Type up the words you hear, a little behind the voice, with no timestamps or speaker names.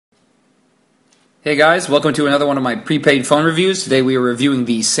Hey guys, welcome to another one of my prepaid phone reviews. Today we are reviewing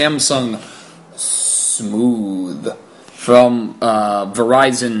the Samsung Smooth from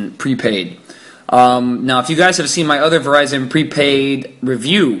Verizon Prepaid. Now, if you guys have seen my other Verizon Prepaid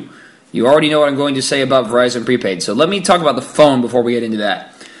review, you already know what I'm going to say about Verizon Prepaid. So let me talk about the phone before we get into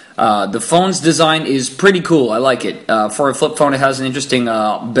that. The phone's design is pretty cool. I like it. For a flip phone, it has an interesting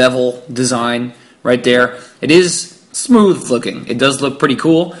bevel design right there. It is smooth looking. It does look pretty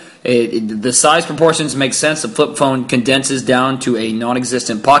cool. The size proportions make sense. The flip phone condenses down to a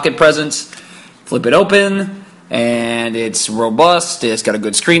non-existent pocket presence. Flip it open, and it's robust. It's got a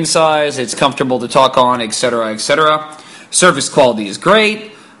good screen size. It's comfortable to talk on, etc., etc. Service quality is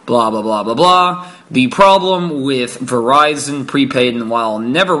great. Blah, blah, blah, blah, blah. The problem with Verizon Prepaid, and while I'll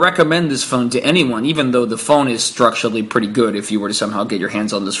never recommend this phone to anyone, even though the phone is structurally pretty good if you were to somehow get your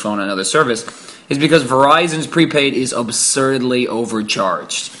hands on this phone on another service, is because Verizon's Prepaid is absurdly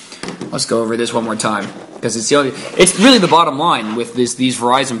overcharged. Let's go over this one more time, because it's really the bottom line with these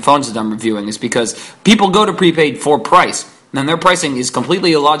Verizon phones that I'm reviewing, is because people go to prepaid for price, and their pricing is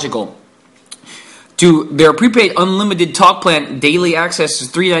completely illogical. To their prepaid unlimited talk plan, daily access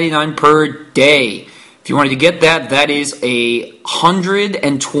is $3.99 per day. If you wanted to get that, that is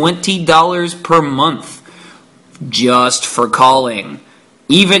 $120 per month just for calling.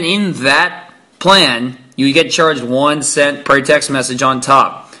 Even in that plan, you get charged 1 cent per text message on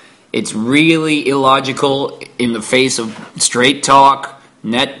top. It's really illogical in the face of Straight Talk,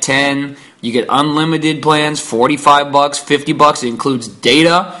 Net 10. You get unlimited plans, $45, $50. It includes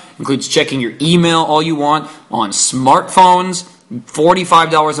data, includes checking your email all you want on smartphones,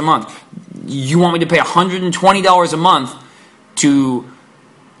 $45 a month. You want me to pay $120 a month to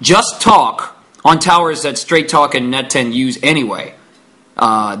just talk on towers that Straight Talk and Net 10 use anyway.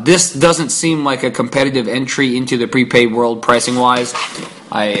 This doesn't seem like a competitive entry into the prepaid world pricing-wise.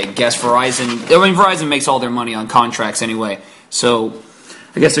 I guess Verizon makes all their money on contracts anyway, so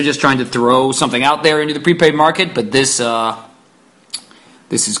I guess they're just trying to throw something out there into the prepaid market, but this is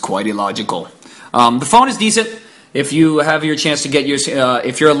quite illogical. The phone is decent. If you have your chance to get your,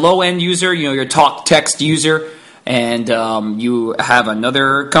 if you're a low-end user, your talk text user, and you have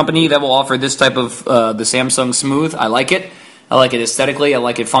another company that will offer this type of the Samsung Smooth, I like it. I like it aesthetically. I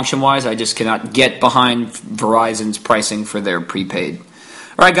like it function-wise. I just cannot get behind Verizon's pricing for their prepaid.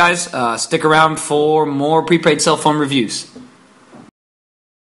 All right, guys, stick around for more prepaid cell phone reviews.